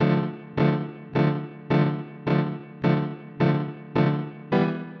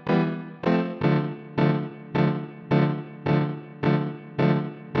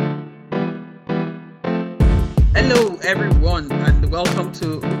Hello, everyone, and welcome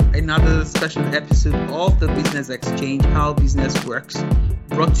to another special episode of the Business Exchange, How Business Works,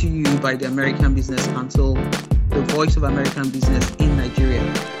 brought to you by the American Business Council, the voice of American business in Nigeria.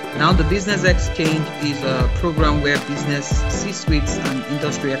 Now, the Business Exchange is a program where business C-suites and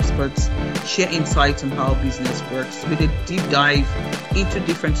industry experts share insights on how business works with a deep dive into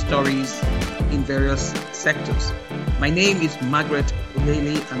different stories in various sectors. My name is Margaret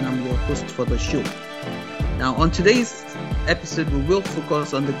Olele, and I'm your host for the show. Now, on today's episode, we will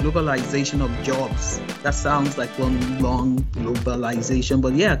focus on the globalization of jobs. That sounds like one long globalization,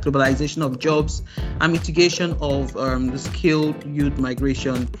 but yeah, globalization of jobs and mitigation of the skilled youth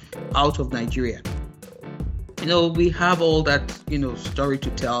migration out of Nigeria. We have all that, story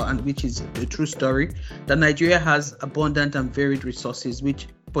to tell, and which is a true story, that Nigeria has abundant and varied resources, which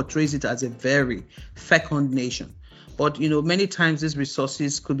portrays it as a very fecund nation. But, many times these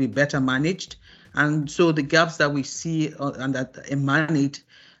resources could be better managed. And so the gaps that we see and that emanate,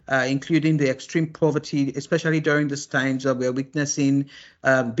 including the extreme poverty, especially during these times that we're witnessing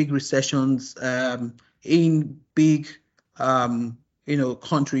big recessions in big,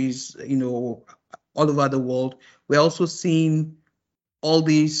 countries, all over the world. We're also seeing all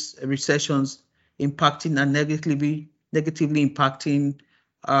these recessions impacting and negatively impacting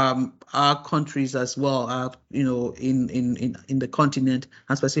our countries as well, in the continent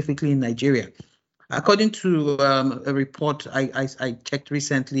and specifically in Nigeria. According to a report I checked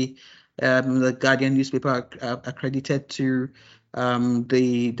recently, the Guardian newspaper accredited to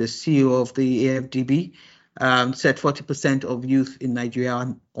the CEO of the AFDB said 40% of youth in Nigeria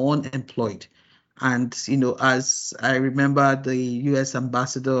are unemployed. And, as I remember the U.S.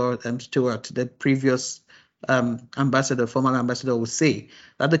 ambassador, Stewart, the previous former ambassador, would say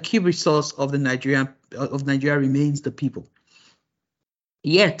that the key resource of Nigeria remains the people.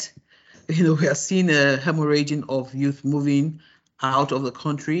 Yet, we are seeing a hemorrhaging of youth moving out of the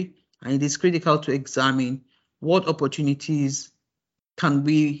country, and it is critical to examine what opportunities can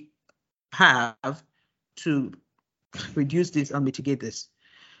we have to reduce this and mitigate this.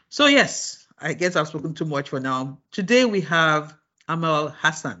 So yes, I guess I've spoken too much for now. Today we have Amal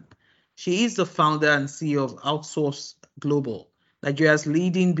Hassan. She is the founder and CEO of OutsourceGlobal, Nigeria's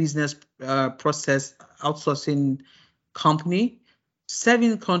leading business process outsourcing company,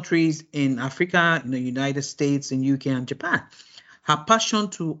 7 countries in Africa, in the United States, in UK, and Japan. Her passion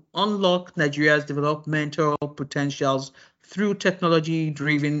to unlock Nigeria's developmental potentials through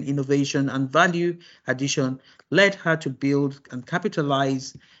technology-driven innovation and value addition led her to build and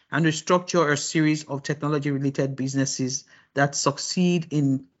capitalize and restructure a series of technology-related businesses that succeed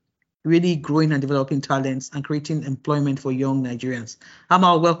in really growing and developing talents and creating employment for young Nigerians.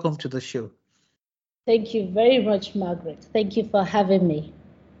 Amal, welcome to the show. Thank you very much, Margaret. Thank you for having me.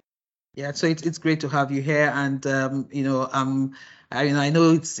 Yeah, so it's great to have you here, and I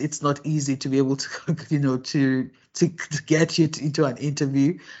know it's not easy to be able to to get you into an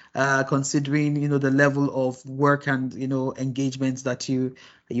interview, considering the level of work and engagements that you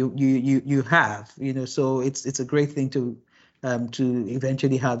have. So it's a great thing to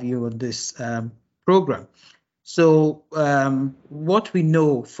eventually have you on this program. So what we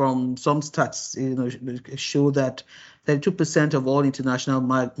know from some stats, show that 32% of all international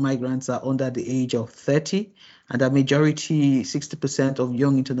migrants are under the age of 30, and a majority, 60% of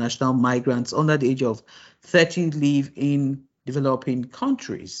young international migrants under the age of 30 live in developing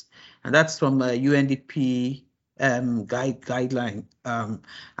countries, and that's from a UNDP guideline.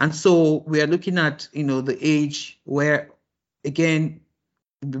 And so we are looking at the age where, again,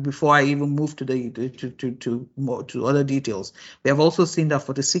 before I even move to to other details, we have also seen that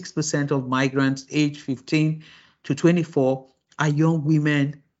 46% of migrants aged 15 to 24 are young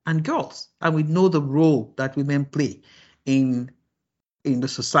women and girls, and we know the role that women play in the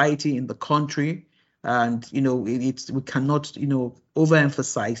society, in the country, and we cannot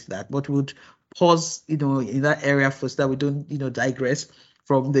overemphasize that. But we would pause in that area first, that we don't digress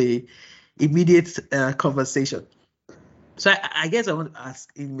from the immediate conversation. So I guess I want to ask,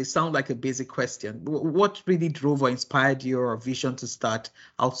 it may sound like a basic question, what really drove or inspired your vision to start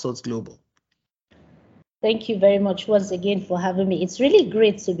OutsourceGlobal? Thank you very much once again for having me. It's really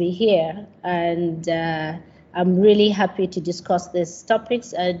great to be here, and I'm really happy to discuss these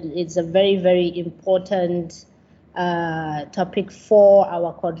topics, and it's a very, very important topic for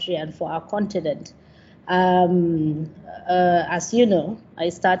our country and for our continent. As you know, I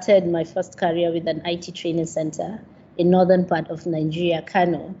started my first career with an IT training center in northern part of Nigeria,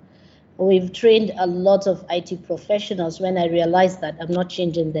 Kano. We've trained a lot of IT professionals when I realized that I'm not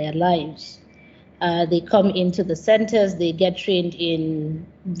changing their lives. They come into the centers, they get trained in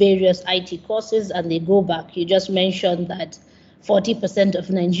various IT courses, and they go back. You just mentioned that 40% of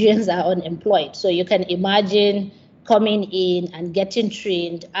Nigerians are unemployed. So you can imagine coming in and getting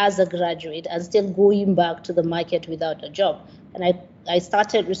trained as a graduate and still going back to the market without a job. And I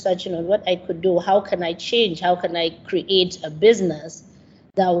started researching on what I could do. How can I change? How can I create a business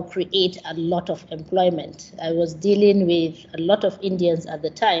that will create a lot of employment? I was dealing with a lot of Indians at the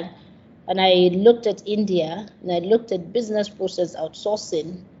time, and I looked at India and I looked at business process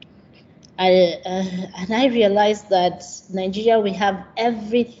outsourcing. And I realized that Nigeria, we have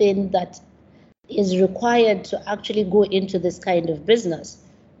everything that is required to actually go into this kind of business.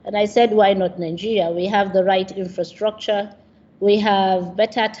 And I said, why not Nigeria? We have the right infrastructure. We have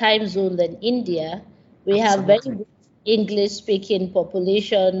better time zone than India. We have very good English speaking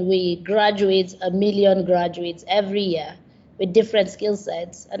population. We graduate 1 million graduates every year with different skill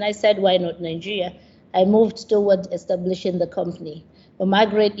sets. And I said, why not Nigeria? I moved toward establishing the company. But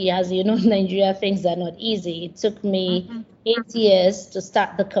Margaret, as you know, Nigeria, things are not easy. It took me 8 years to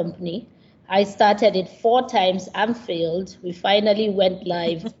start the company. I started it 4 times and failed. We finally went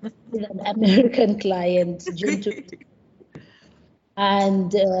live with an American client, June 20.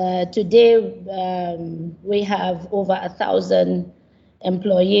 And today we have over 1,000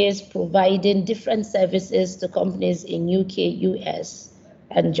 employees providing different services to companies in UK, US,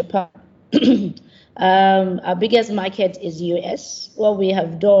 and Japan. Our biggest market is US. What we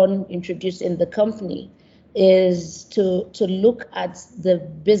have done introducing the company is to look at the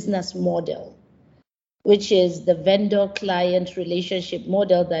business model, which is the vendor-client relationship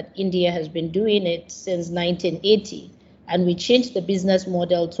model that India has been doing it since 1980. And we changed the business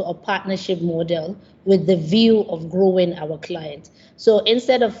model to a partnership model with the view of growing our client. So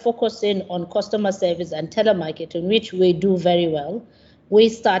instead of focusing on customer service and telemarketing, which we do very well, we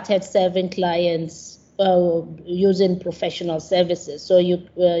started serving clients using professional services. So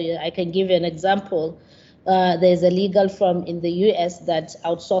I can give you an example. There's a legal firm in the US that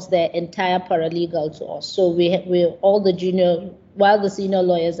outsourced their entire paralegal to us. So we all the junior, while the senior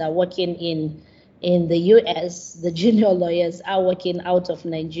lawyers are working in the US, the junior lawyers are working out of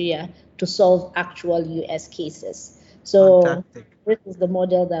Nigeria to solve actual US cases. So fantastic. This is the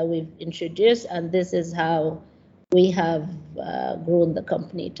model that we've introduced, and this is how we have grown the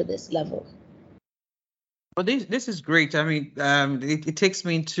company to this level. Well, this is great. I mean, it takes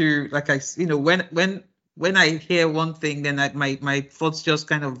me into, like, when I hear one thing, then my thoughts just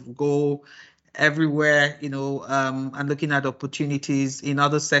kind of go everywhere, and looking at opportunities in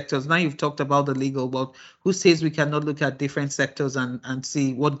other sectors. Now you've talked about the legal, but who says we cannot look at different sectors and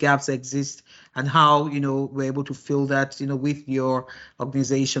see what gaps exist and how, we're able to fill that, with your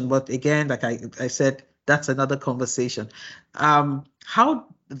organization. But again, like I said, that's another conversation. How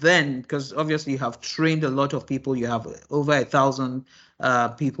then, because obviously you have trained a lot of people, you have over 1,000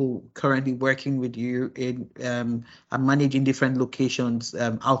 people currently working with you in and managing different locations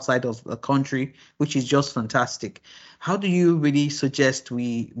outside of the country, which is just fantastic. How do you really suggest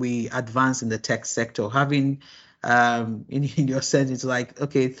we advance in the tech sector? Having in your sense, it's like,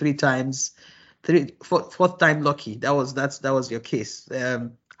 okay, fourth time lucky. That was your case.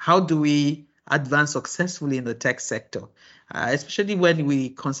 How do we advance successfully in the tech sector, especially when we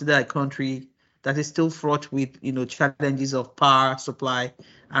consider a country that is still fraught with, challenges of power supply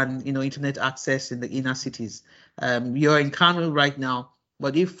and, internet access in the inner cities. You're in Kano right now,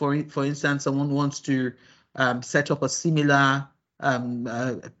 but if, for instance, someone wants to set up a similar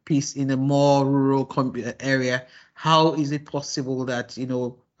piece in a more rural area, how is it possible that,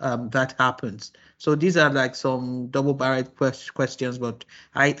 that happens? So these are like some double-barreled questions, but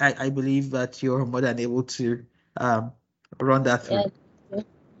I believe that you're more than able to run that through. Yeah.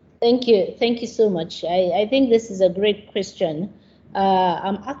 Thank you so much. I think this is a great question.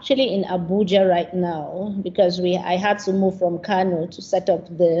 I'm actually in Abuja right now because I had to move from Kano to set up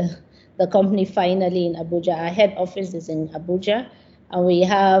the company finally in Abuja. Our head office is in Abuja, and we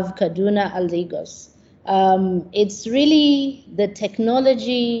have Kaduna and Lagos. It's really the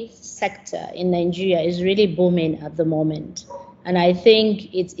technology sector in Nigeria is really booming at the moment, and I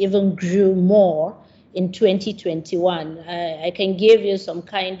think it even grew more in 2021. I can give you some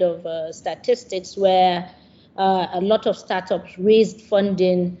kind of statistics where a lot of startups raised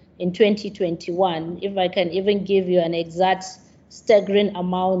funding in 2021. If I can even give you an exact staggering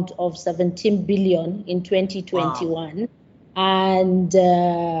amount of 17 billion in 2021. Wow. And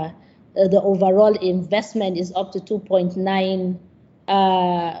the overall investment is up to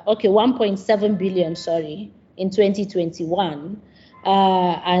 1.7 billion, in 2021.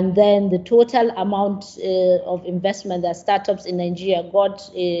 And then the total amount of investment that startups in Nigeria got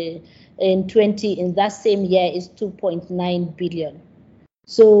in that same year is 2.9 billion.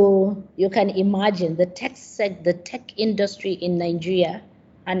 So you can imagine the tech industry in Nigeria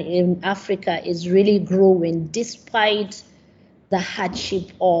and in Africa is really growing despite the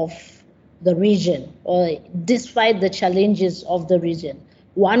hardship of the region, or despite the challenges of the region.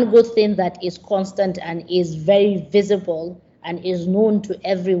 One good thing that is constant and is very visible and is known to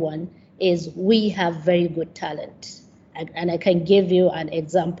everyone is we have very good talent. And I can give you an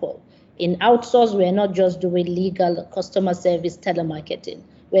example. In outsource, we're not just doing legal customer service telemarketing.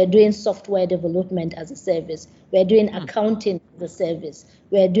 We're doing software development as a service. We're doing accounting as a service.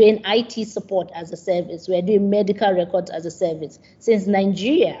 We're doing IT support as a service. We're doing medical records as a service. Since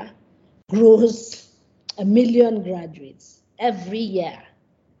Nigeria grows 1 million graduates every year,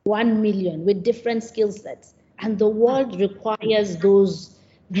 1 million with different skill sets, and the world requires those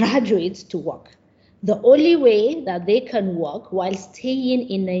graduates to work. The only way that they can work while staying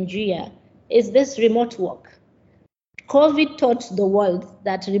in Nigeria is this remote work. COVID taught the world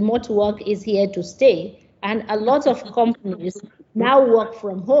that remote work is here to stay, and a lot of companies now work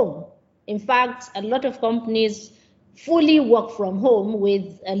from home. In fact, a lot of companies fully work from home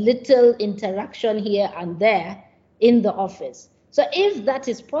with a little interaction here and there in the office. So if that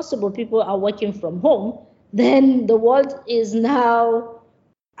is possible, people are working from home, then the world is now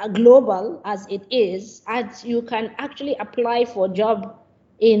global as it is, as you can actually apply for a job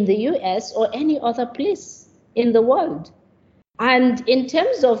in the US or any other place in the world. And in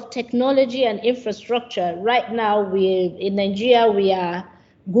terms of technology and infrastructure, right now in Nigeria,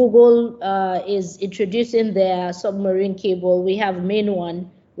 Google is introducing their submarine cable. We have main one.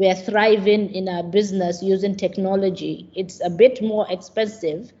 We are thriving in our business using technology. It's a bit more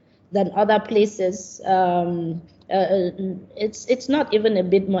expensive than other places. It's not even a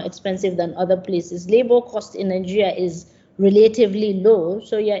bit more expensive than other places. Labor cost in Nigeria is relatively low,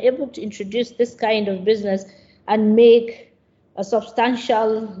 so you're able to introduce this kind of business and make a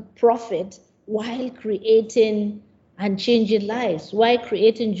substantial profit while creating and changing lives, while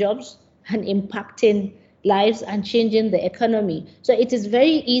creating jobs and impacting lives and changing the economy. So it is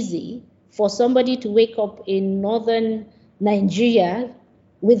very easy for somebody to wake up in northern Nigeria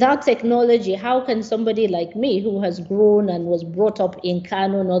without technology. How can somebody like me, who has grown and was brought up in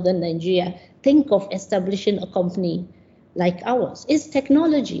Kano, northern Nigeria, think of establishing a company like ours? It's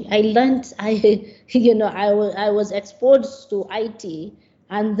technology. I learned, I was exposed to IT,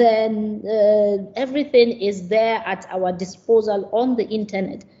 and then everything is there at our disposal on the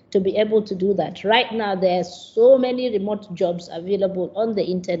internet to be able to do that. Right now, there are so many remote jobs available on the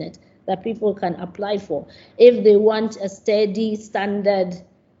internet that people can apply for. If they want a steady standard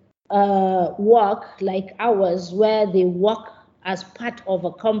work like ours, where they work as part of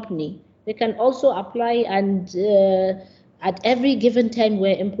a company, they can also apply, and at every given time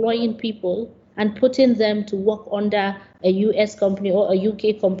we're employing people and putting them to work under a US company or a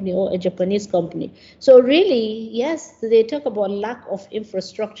UK company or a Japanese company. So really, yes, they talk about lack of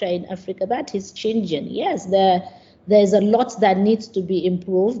infrastructure in Africa. That is changing. Yes, there's a lot that needs to be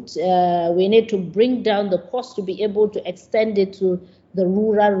improved. We need to bring down the cost to be able to extend it to the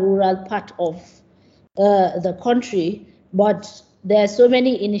rural part of the country. But there are so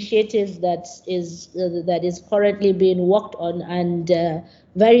many initiatives that is currently being worked on, and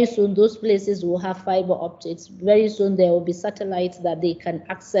very soon those places will have fiber optics. Very soon there will be satellites that they can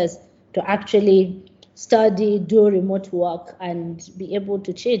access to actually study, do remote work, and be able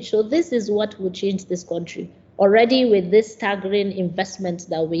to change. So this is what will change this country. Already with this staggering investment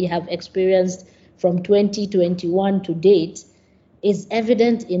that we have experienced from 2021 to date, is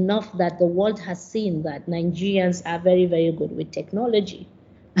evident enough that the world has seen that Nigerians are very, very good with technology.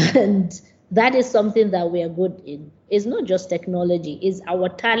 And that is something that we are good in. It's not just technology, it's our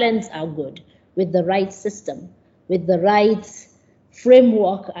talents are good with the right system, with the right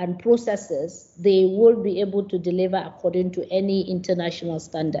framework and processes. They will be able to deliver according to any international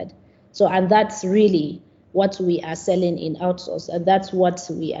standard. So, and that's really what we are selling in outsource, and that's what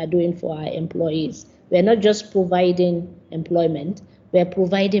we are doing for our employees. We're not just providing employment, we're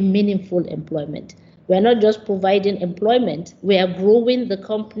providing meaningful employment. We're not just providing employment, we are growing the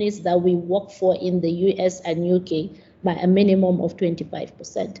companies that we work for in the US and UK by a minimum of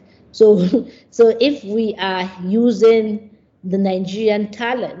 25%. So if we are using the Nigerian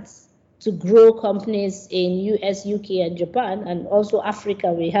talents to grow companies in US, UK, and Japan, and also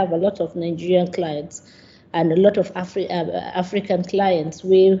Africa, we have a lot of Nigerian clients and a lot of African clients.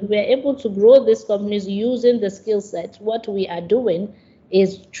 We're able to grow these companies using the skill set. What we are doing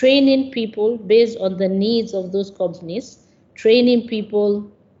is training people based on the needs of those companies, training people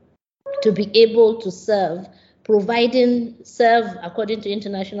to be able to serve serve according to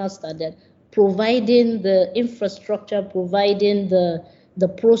international standard, providing the infrastructure, providing the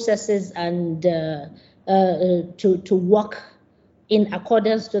processes and to work in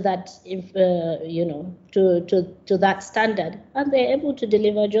accordance to that, to that standard, and they're able to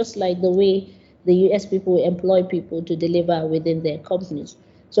deliver just like the way the US people employ people to deliver within their companies.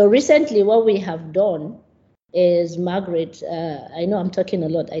 So recently, what we have done is, Margaret, I know I'm talking a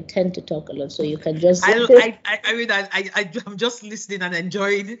lot. I tend to talk a lot, so you can just. I'm just listening and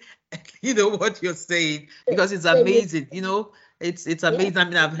enjoying, what you're saying, because it's amazing. It's amazing. I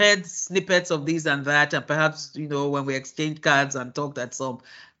mean, I've heard snippets of this and that, and perhaps when we exchange cards and talked at some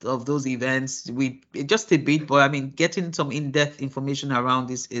of those events, just a bit. But I mean, getting some in-depth information around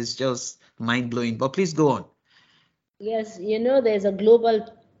this is just mind-blowing. But please go on. Yes, there's a global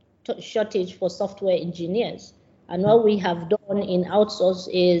shortage for software engineers. And what we have done in Outsource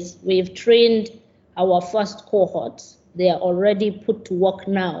is we've trained our first cohorts. They are already put to work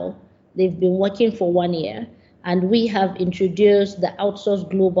now. They've been working for 1 year. And we have introduced the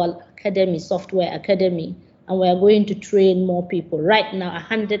OutsourceGlobal Academy, Software Academy. And we are going to train more people. Right now,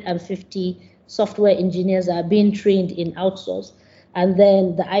 150 software engineers are being trained in Outsource. And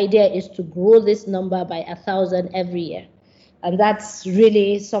then the idea is to grow this number by 1,000 every year. And that's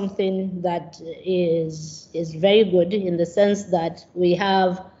really something that is very good, in the sense that we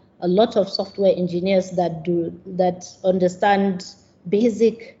have a lot of software engineers that understand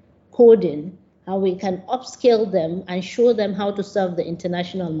basic coding, and we can upskill them and show them how to serve the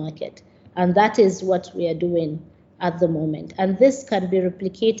international market. And that is what we are doing at the moment. And this can be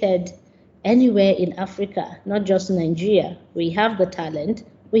replicated anywhere in Africa, not just Nigeria. We have the talent,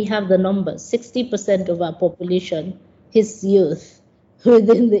 we have the numbers. 60% of our population is youth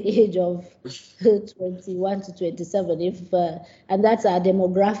within the age of 21 to 27. And that's our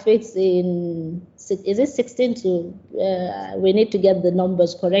demographics is it 16 to, we need to get the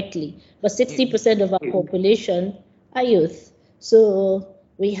numbers correctly, but 60% of our population are youth. So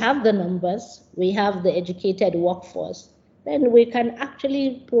we have the numbers, we have the educated workforce, then we can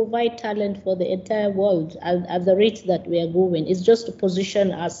actually provide talent for the entire world at the rate that we are going. It's just to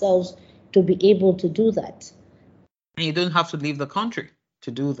position ourselves to be able to do that. And you don't have to leave the country to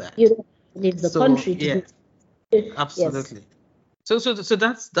do that. You don't leave the country to do that. Absolutely. Yes. So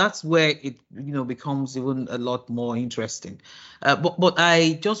that's where it becomes even a lot more interesting. But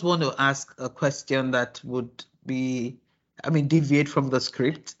I just want to ask a question that would be, deviate from the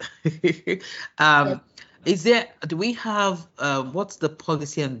script. Do we have what's the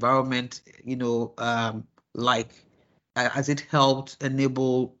policy environment like? Has it helped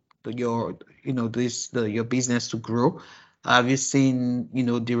enable your your business to grow? Have you seen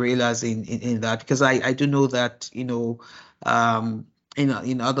derailers in that? Because I do know that in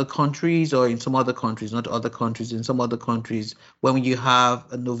other countries, or in some other countries, not other countries, in some other countries, when you have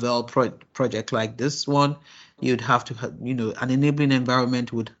a novel project like this one, you'd have to have, an enabling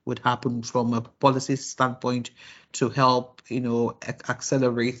environment would happen from a policy standpoint to help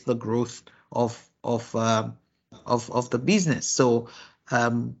accelerate the growth of the business. So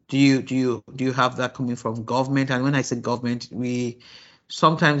do you have that coming from government? And when I say government, we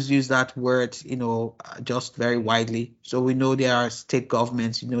sometimes use that word just very widely. So we know there are state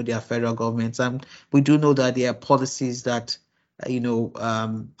governments, there are federal governments, and we do know that there are policies that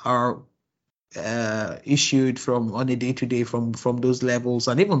are issued from on a day-to-day from those levels,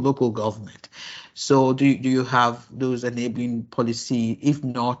 and even local government. So do you have those enabling policy? If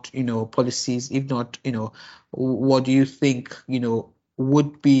not, policies, if not, what do you think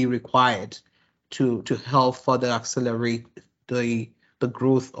would be required to help further accelerate the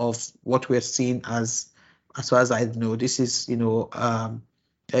growth of what we're seeing as far as I know, this is a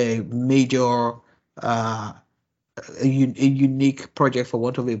major a unique project, for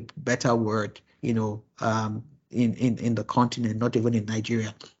want of a better word, in the continent, not even in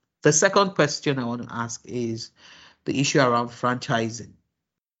Nigeria. The second question I want to ask is the issue around franchising.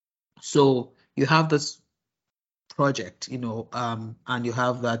 So you have this project, and you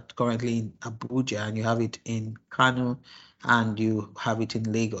have that currently in Abuja, and you have it in Kano, and you have it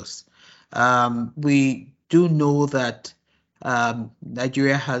in Lagos. We do know that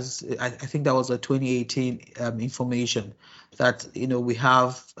Nigeria has, I think that was a 2018 information, that we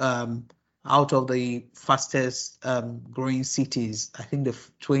have out of the fastest growing cities, I think the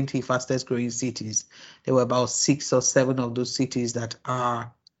 20 fastest growing cities, there were about 6 or 7 of those cities that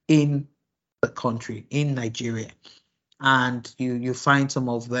are in the country, in Nigeria. And you find some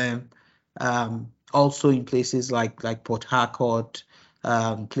of them also in places like Port Harcourt,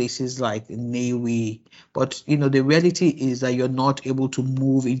 places like Navy. But the reality is that you're not able to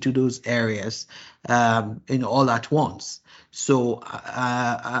move into those areas all at once. So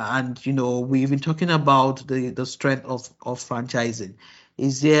and we've been talking about the strength of franchising.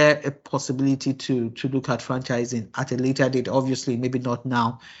 Is there a possibility to look at franchising at a later date? Obviously, maybe not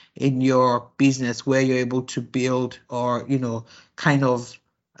now in your business where you're able to build or kind of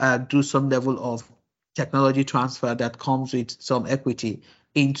do some level of technology transfer that comes with some equity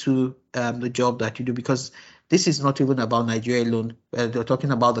into the job that you do, because this is not even about Nigeria alone. They're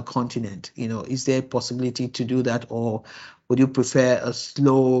talking about the continent. Is there a possibility to do that, or would you prefer a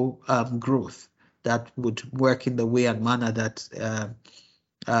slow growth that would work in the way and manner that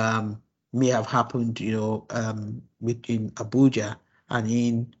may have happened, within Abuja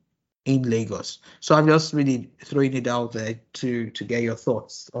and in Lagos? So I'm just really throwing it out there to get your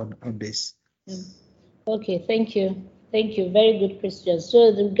thoughts on this. Okay, thank you. Thank you. Very good question.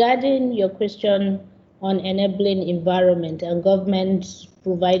 So regarding your question on enabling environment and government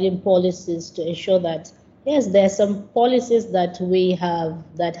providing policies to ensure that, yes, there are some policies that we have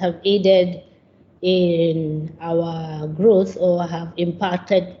that have aided in our growth or have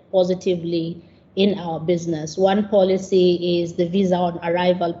impacted positively in our business. One policy is the visa on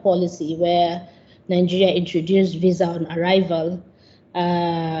arrival policy, where Nigeria introduced visa on arrival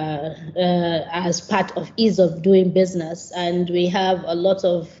as part of ease of doing business, and we have a lot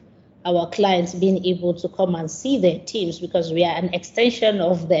of our clients being able to come and see their teams because we are an extension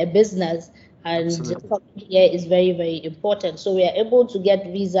of their business, and coming here is very, very important. So we are able to get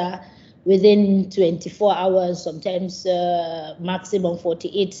visa within 24 hours, sometimes maximum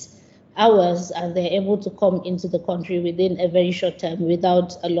 48 hours, and they're able to come into the country within a very short time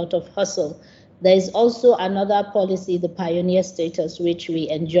without a lot of hustle. There is also another policy, the pioneer status, which we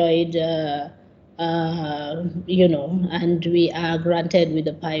enjoyed, and we are granted with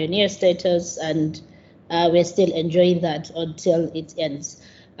the pioneer status, and we're still enjoying that until it ends.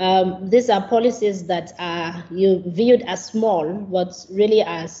 These are policies that are viewed as small, but really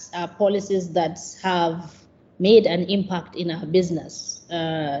as policies that have made an impact in our business.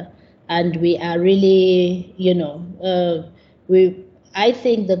 And we are really, I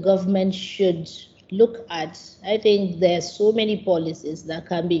think the government should look at, I think there's so many policies that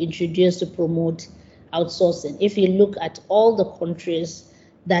can be introduced to promote outsourcing. If you look at all the countries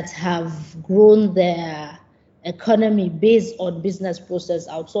that have grown their economy based on business process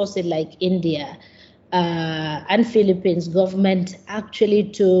outsourcing, like India and Philippines, government actually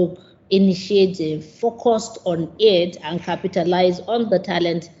took initiative, focused on it, and capitalized on the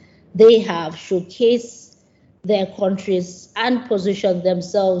talent they have, showcase their countries, and position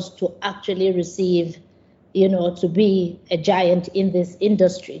themselves to actually receive, to be a giant in this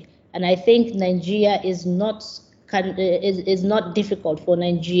industry. And I think Nigeria is not difficult for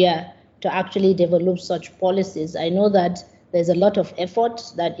Nigeria to actually develop such policies. I know that there's a lot of effort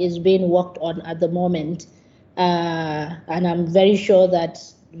that is being worked on at the moment, and I'm very sure that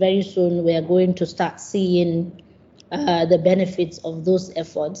very soon we are going to start seeing the benefits of those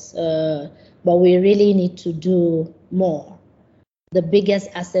efforts. But we really need to do more. The biggest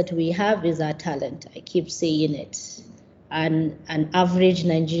asset we have is our talent. I keep saying it. And an average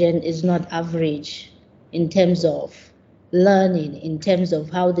Nigerian is not average in terms of learning, in terms of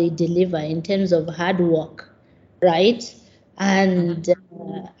how they deliver, in terms of hard work, right? And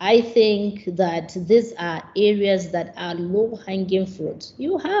I think that these are areas that are low-hanging fruit.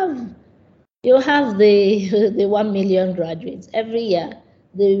 You have the 1 million graduates every year.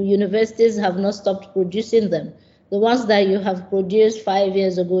 The universities have not stopped producing them. The ones that you have produced 5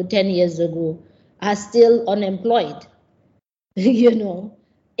 years ago, 10 years ago, are still unemployed.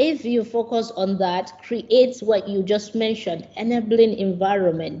 If you focus on that, creates what you just mentioned, enabling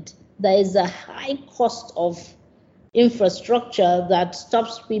environment. There is a high cost of infrastructure that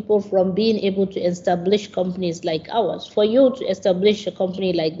stops people from being able to establish companies like ours. For you to establish a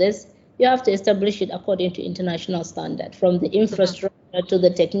company like this, you have to establish it according to international standard, from the infrastructure to the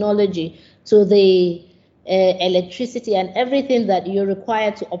technology to the electricity, and everything that you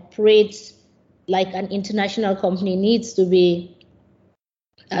require to operate like an international company needs to be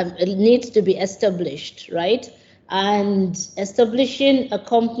established, right? And establishing a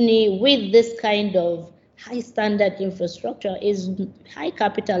company with this kind of high standard infrastructure is high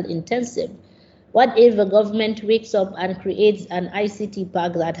capital intensive. What if the government wakes up and creates an ICT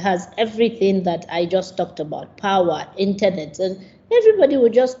park that has everything that I just talked about, power, internet, and everybody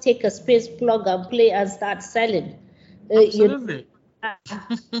would just take a space, plug and play, and start selling? Absolutely.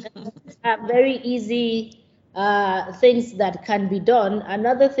 Very easy things that can be done.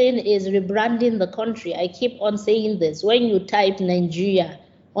 Another thing is rebranding the country. I keep on saying this. When you type Nigeria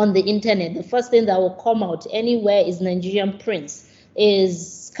on the internet, the first thing that will come out anywhere is Nigerian prince,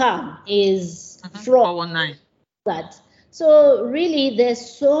 is scam, is fraud. 419. That. So really, there's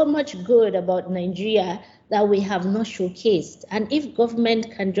so much good about Nigeria that we have not showcased. And if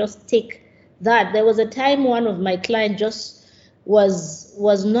government can just take that, there was a time one of my clients just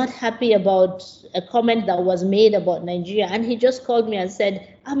was not happy about a comment that was made about Nigeria, and he just called me and said,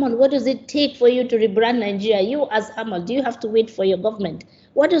 Amal, what does it take for you to rebrand Nigeria? You as Amal, do you have to wait for your government?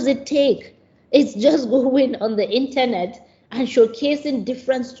 What does it take? It's just going on the internet and showcasing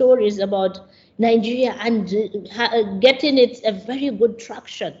different stories about Nigeria and getting it a very good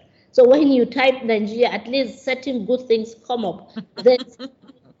traction. So when you type Nigeria, at least certain good things come up. That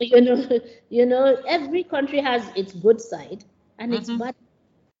every country has its good side and its bad.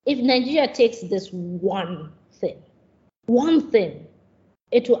 If Nigeria takes this one thing,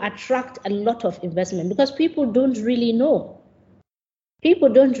 it will attract a lot of investment because people don't really know.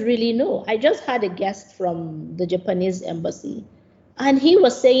 I just had a guest from the Japanese embassy, and he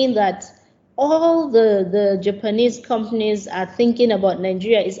was saying that all the Japanese companies are thinking about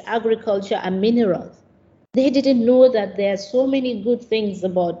Nigeria is agriculture and minerals. They didn't know that there are so many good things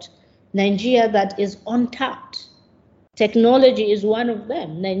about Nigeria that is untapped. Technology is one of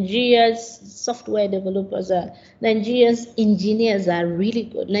them. Nigeria's software developers Nigeria's engineers are really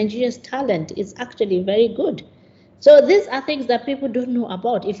good. Nigeria's talent is actually very good. So these are things that people don't know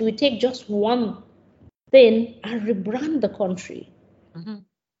about. If we take just one thing and rebrand the country.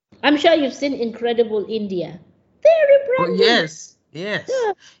 I'm sure you've seen Incredible India. They're rebranding. Yes.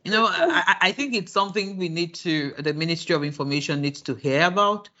 I think it's something the Ministry of Information needs to hear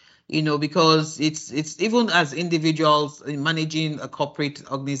about, because it's even as individuals in managing a corporate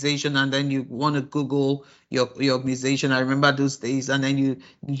organization, and then you want to Google your organization. I remember those days, and then you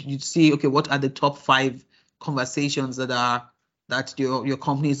see, okay, what are the top 5 conversations that your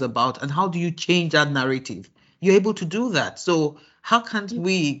company is about, and how do you change that narrative? You're able to do that. So how can't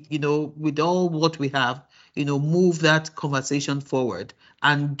we, with all what we have, move that conversation forward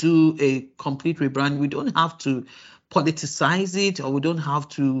and do a complete rebrand? We don't have to politicize it, or we don't have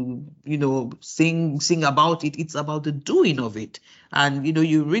to, sing about it. It's about the doing of it. And,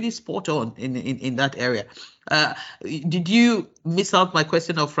 you're really spot on in that area. Did you miss out my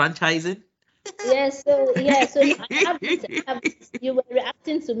question of franchising? Yes, so you were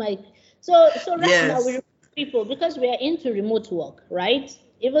reacting to my right now we people, because we are into remote work, right?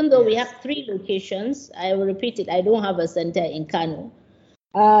 Even though we have 3 locations, I will repeat it, I don't have a center in Kano.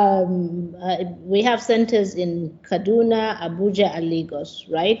 We have centers in Kaduna, Abuja, and Lagos,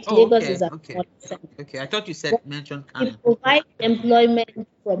 right? Lagos is a center. Okay, I thought you mentioned Kano. We provide employment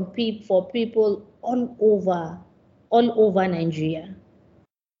for people all over Nigeria.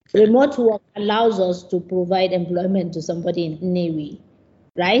 Remote work allows us to provide employment to somebody in Nnewi,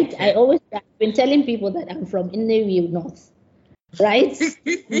 right? I've been telling people that I'm from Nnewi North, right?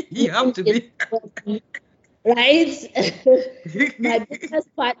 You have to be. Right?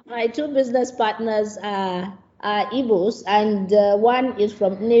 My 2 business partners are Igbos, and one is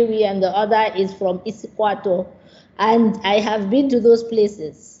from Nnewi and the other is from Isikwato, and I have been to those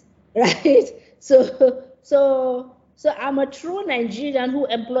places, right? So I'm a true Nigerian who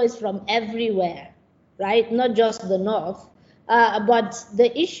employs from everywhere, right? Not just the North. But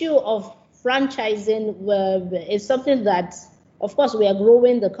the issue of franchising is something that, of course, we are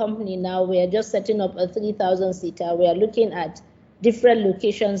growing the company now. We are just setting up a 3,000-seater. We are looking at different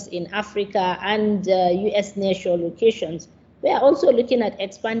locations in Africa and US nearshore locations. We are also looking at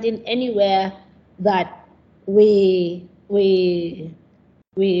expanding anywhere that anywhere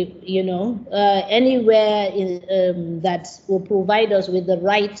that will provide us with the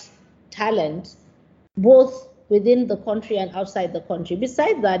right talent, both within the country and outside the country.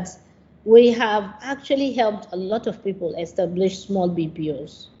 Besides that, we have actually helped a lot of people establish small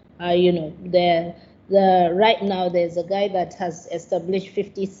BPOs. Right now there's a guy that has established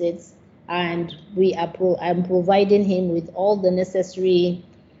 50 seats, and I'm providing him with all the necessary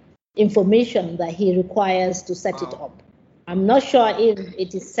information that he requires to set it up. I'm not sure if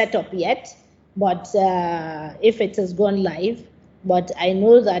it is set up yet, but if it has gone live. But I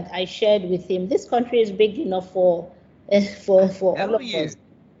know that I shared with him, this country is big enough for all of us.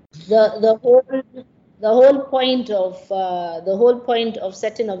 The whole point of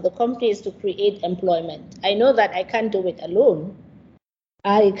setting up the company is to create employment. I know that I can't do it alone.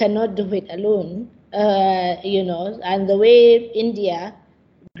 I cannot do it alone. And the way India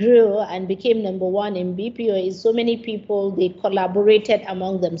grew and became number one in BPO is so many people, they collaborated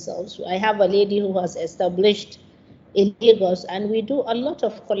among themselves. I have a lady who has established in Lagos, and we do a lot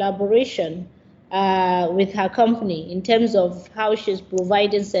of collaboration with her company in terms of how she's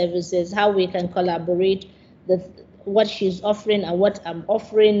providing services, how we can collaborate, what she's offering and what I'm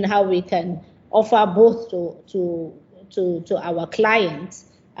offering, how we can offer both to our clients,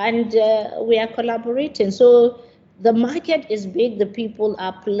 and we are collaborating. So the market is big, the people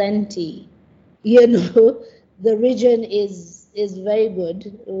are plenty. You know, the region is very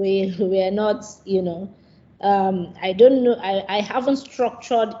good. We are not, you know, I don't know, I haven't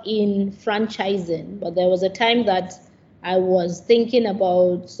structured in franchising, but there was a time that I was thinking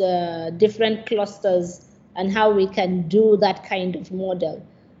about different clusters and how we can do that kind of model.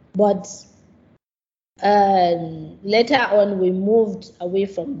 But later on, we moved away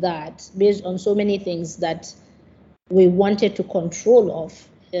from that based on so many things that we wanted to control of,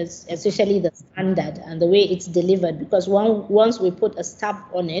 especially the standard and the way it's delivered. Because once we put a stamp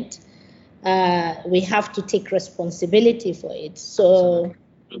on it, we have to take responsibility for it. So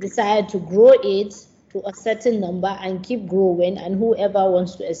we decided to grow it to a certain number and keep growing. And whoever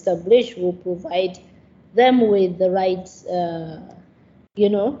wants to establish will provide them with the right, you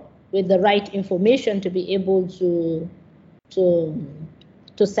know, with the right information to be able to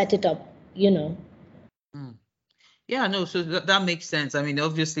set it up, you know. Yeah, no, so that makes sense. I mean,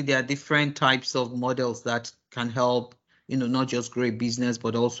 obviously there are different types of models that can help, not just grow a business,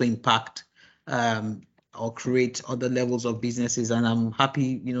 but also impact or create other levels of businesses. And I'm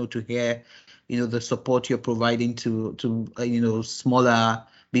happy, to hear, the support you're providing to smaller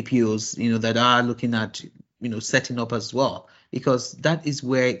BPOs, that are looking at, setting up as well, because that is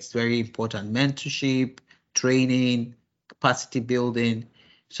where it's very important. Mentorship, training, capacity building,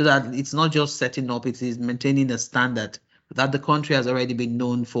 so that it's not just setting up, it is maintaining a standard that the country has already been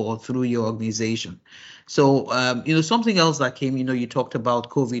known for through your organization. So, something else that came, you talked about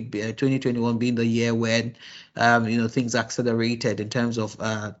COVID, 2021 being the year when, things accelerated in terms of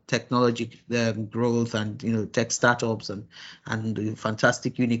technology growth and, tech startups and the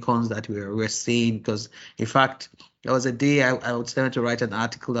fantastic unicorns that we're seeing. Because, in fact, there was a day I was trying to write an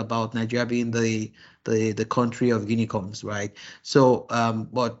article about Nigeria being the country of unicorns, right? So, and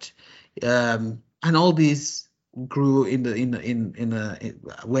all these grew when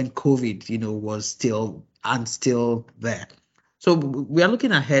COVID, was still there. So we are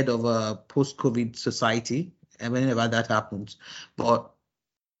looking ahead of a post-COVID society, and whenever that happens. But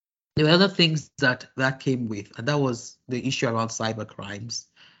there were other things that came with, and that was the issue around cyber crimes,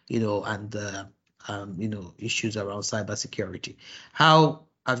 and issues around cybersecurity. How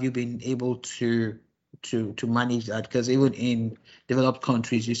have you been able to manage that? Because even in developed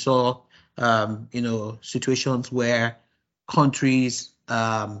countries, you saw situations where countries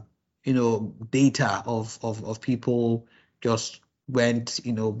data of people just went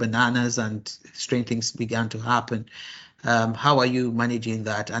bananas, and strange things began to happen. How are you managing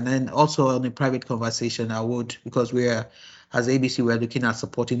that? And then also on a private conversation, because as ABC, we're looking at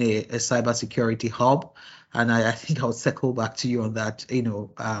supporting a cybersecurity hub. And I think I'll circle back to you on that,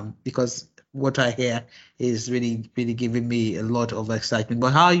 because what I hear is really, really giving me a lot of excitement.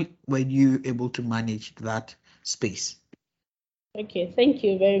 But how were you able to manage that space? Okay, thank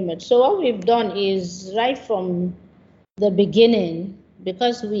you very much. So what we've done is right from the beginning,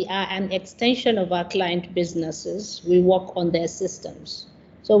 because we are an extension of our client businesses, we work on their systems.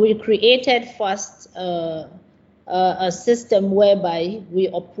 So we created first a system whereby we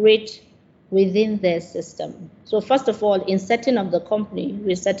operate within their system. So first of all, in setting up the company,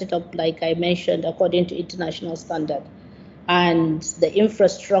 we set it up, like I mentioned, according to international standard. And the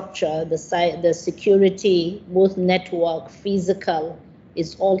infrastructure, the security, both network, physical,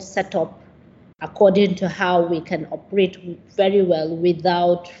 is all set up according to how we can operate very well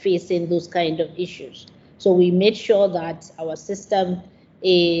without facing those kind of issues. So we made sure that our system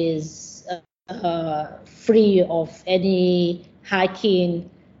is free of any hacking.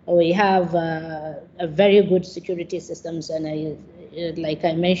 We have a very good security systems, and like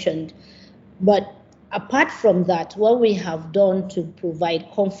I mentioned. But apart from that, what we have done to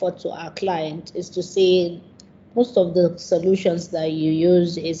provide comfort to our client is to say most of the solutions that you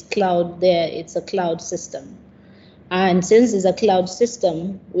use is cloud. It's a cloud system. And since it's a cloud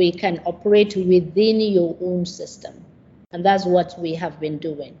system, we can operate within your own system. And that's what we have been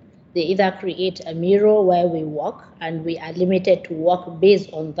doing. They either create a mirror where we work, and we are limited to work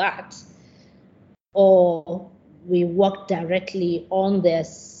based on that, or we work directly on their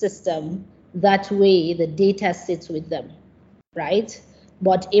system. That way the data sits with them, right?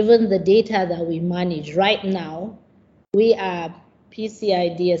 But even the data that we manage right now, we are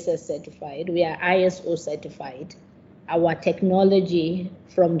PCI DSS certified. We are ISO certified. Our technology,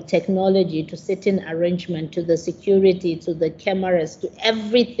 from technology to sitting arrangement to the security to the cameras to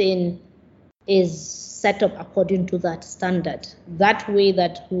everything, is set up according to that standard. That way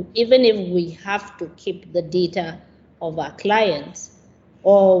that even if we have to keep the data of our clients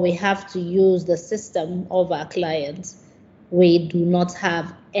or we have to use the system of our clients, we do not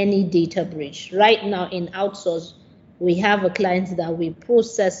have any data breach. Right now in outsource, we have a client that we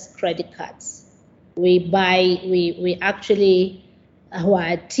process credit cards. We actually,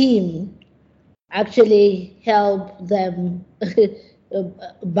 our team actually help them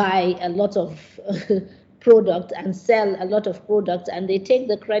buy a lot of product and sell a lot of product, and they take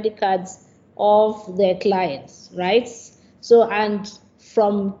the credit cards of their clients, right? So, and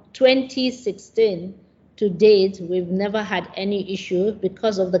from 2016 to date, we've never had any issue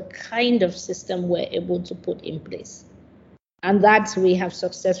because of the kind of system we're able to put in place. And that we have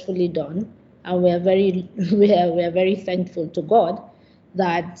successfully done. And we are very thankful to God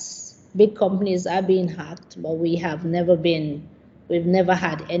that big companies are being hacked, but we've never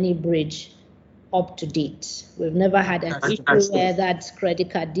had any breach up to date. We've never had an issue where that credit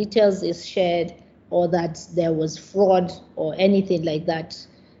card details is shared or that there was fraud or anything like that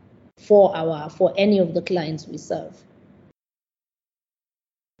for any of the clients we serve.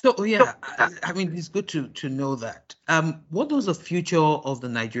 So yeah, I mean, it's good to know that. What does the future of the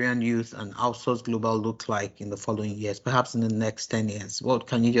Nigerian youth and Outsource Global look like in the following years, perhaps in the next 10 years? What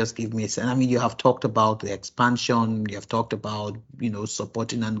can you just give me a sense? I mean, you have talked about the expansion, you have talked about,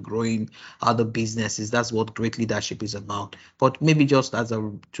 supporting and growing other businesses. That's what great leadership is about. But maybe just as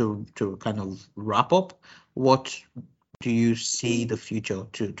to kind of wrap up, what do you see the future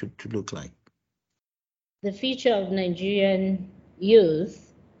to look like? The future of Nigerian youth,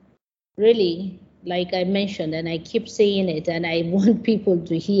 really, like I mentioned, and I keep saying it, and I want people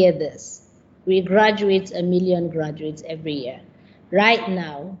to hear this. We graduate 1 million graduates every year. Right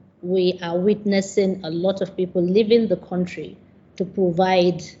now, we are witnessing a lot of people leaving the country to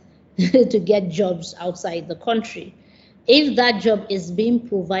provide, to get jobs outside the country. If that job is being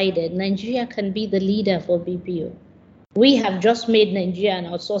provided, Nigeria can be the leader for BPO. We have just made Nigeria an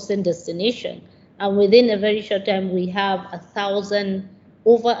outsourcing destination, and within a very short time, we have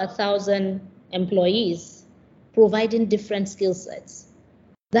over 1,000 employees providing different skill sets.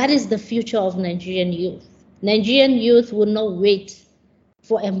 That is the future of Nigerian youth. Nigerian youth will not wait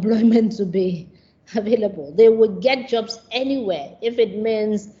for employment to be available. They will get jobs anywhere if it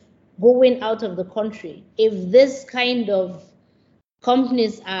means going out of the country. If this kind of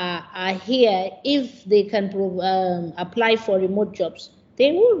companies are here, if they can apply for remote jobs,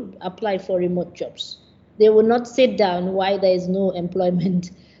 they will apply for remote jobs. They will not sit down while there is no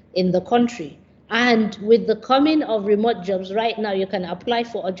employment in the country. And with the coming of remote jobs, right now you can apply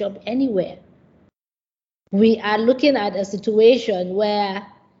for a job anywhere. We are looking at a situation where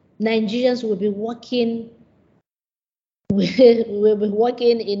Nigerians will be working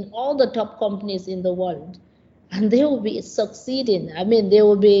in all the top companies in the world, and they will be succeeding. I mean, they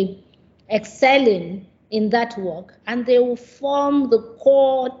will be excelling in that work, and they will form the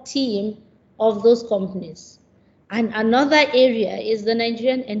core team of those companies. And another area is the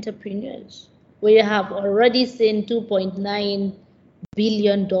Nigerian entrepreneurs. We have already seen $2.9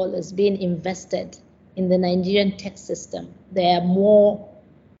 billion being invested in the Nigerian tech system. There are more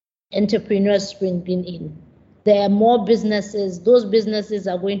entrepreneurs springing in. There are more businesses. Those businesses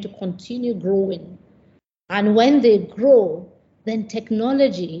are going to continue growing. And when they grow, then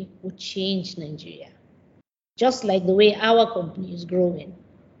technology will change Nigeria. Just like the way our company is growing.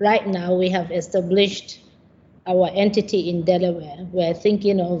 Right now, we have established our entity in Delaware. We're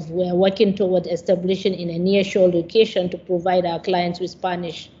working toward establishing in a nearshore location to provide our clients with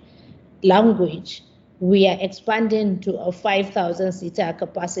Spanish language. We are expanding to a 5,000 seater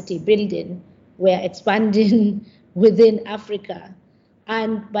capacity building. We're expanding within Africa.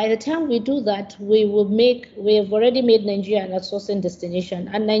 And by the time we do that, we have already made Nigeria an outsourcing destination,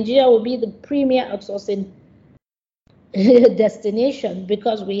 and Nigeria will be the premier outsourcing destination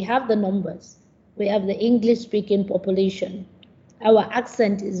because we have the numbers. We have the English-speaking population. Our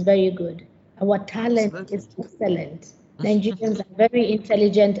accent is very good. Our talent is excellent. Nigerians are very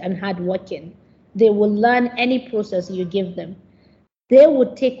intelligent and hardworking. They will learn any process you give them. They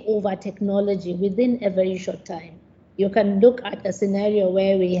would take over technology within a very short time. You can look at a scenario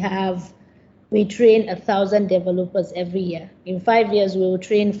where we train 1,000 developers every year. In 5 years, we will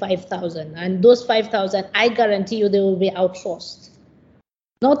train 5,000. And those 5,000, I guarantee you, they will be outsourced.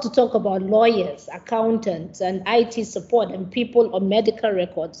 Not to talk about lawyers, accountants, and IT support and people on medical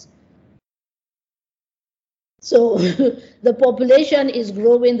records. So the population is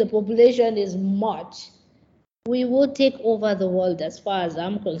growing, the population is much. We will take over the world as far as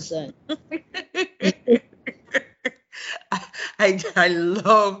I'm concerned. I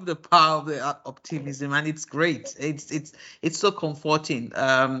love the power of the optimism, and it's great. It's so comforting.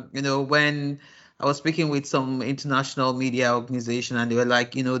 When I was speaking with some international media organization, and they were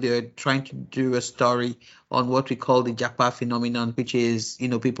like, they're trying to do a story on what we call the Japa phenomenon, which is,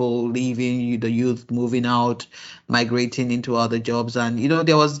 people leaving, the youth moving out, migrating into other jobs, and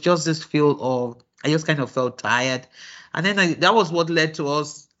there was just this feel of, I just kind of felt tired, and then that was what led to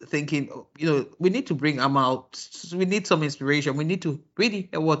us thinking, we need to bring Amal. We need some inspiration. We need to really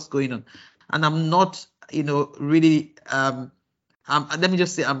hear what's going on. And I'm not, really. Let me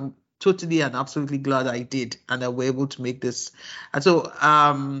just say, I'm totally and absolutely glad I did, and that we're able to make this. And so,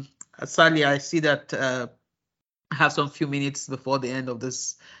 sadly, I see that. Have some few minutes before the end of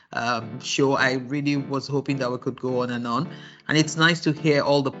this show. I really was hoping that we could go on, and it's nice to hear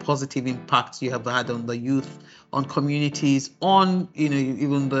all the positive impacts you have had on the youth, on communities, on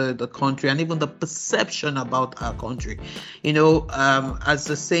even the country, and even the perception about our country. As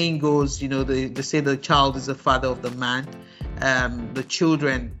the saying goes, they say the child is the father of the man. The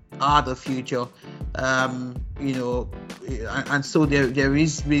children are the future. And so there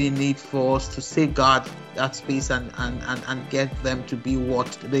is really need for us to safeguard that space and get them to be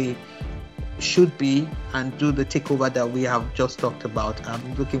what they should be, and do the takeover that we have just talked about.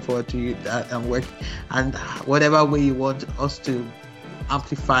 I'm looking forward to that and work, and whatever way you want us to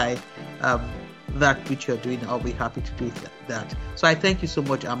amplify that which you're doing, I'll be happy to do that. So I thank you so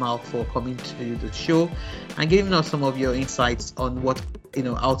much, Amal, for coming to the show and giving us some of your insights on what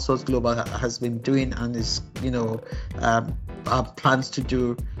Outsource Global has been doing and is our plans to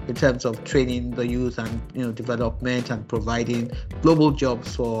do in terms of training the youth and development and providing global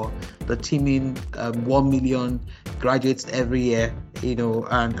jobs for the teeming 1 million graduates every year.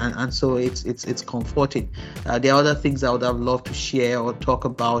 And so it's comforting. There are other things I would have loved to share or talk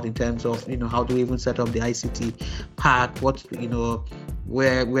about in terms of how do we even set up the ICT park, what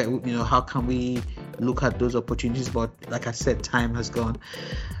where how can we look at those opportunities, but like I said, time has gone.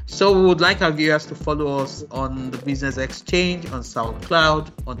 So we would like our viewers to follow us on the Business Exchange, on SoundCloud,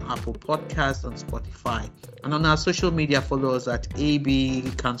 on Apple Podcasts, on Spotify, and on our social media. Follow us at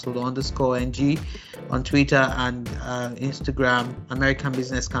AB_Council_ on Twitter and Instagram, American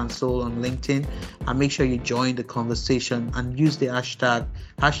Business Council on LinkedIn, and make sure you join the conversation and use the hashtag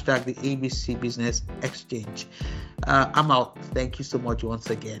the ABC Business Exchange. Amal, thank you so much once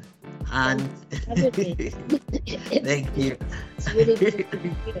again. And thank you. It's really good.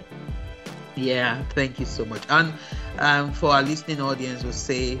 Yeah, thank you so much. And for our listening audience, we'll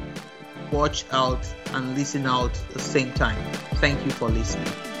say watch out and listen out at the same time. Thank you for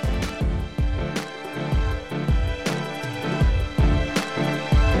listening.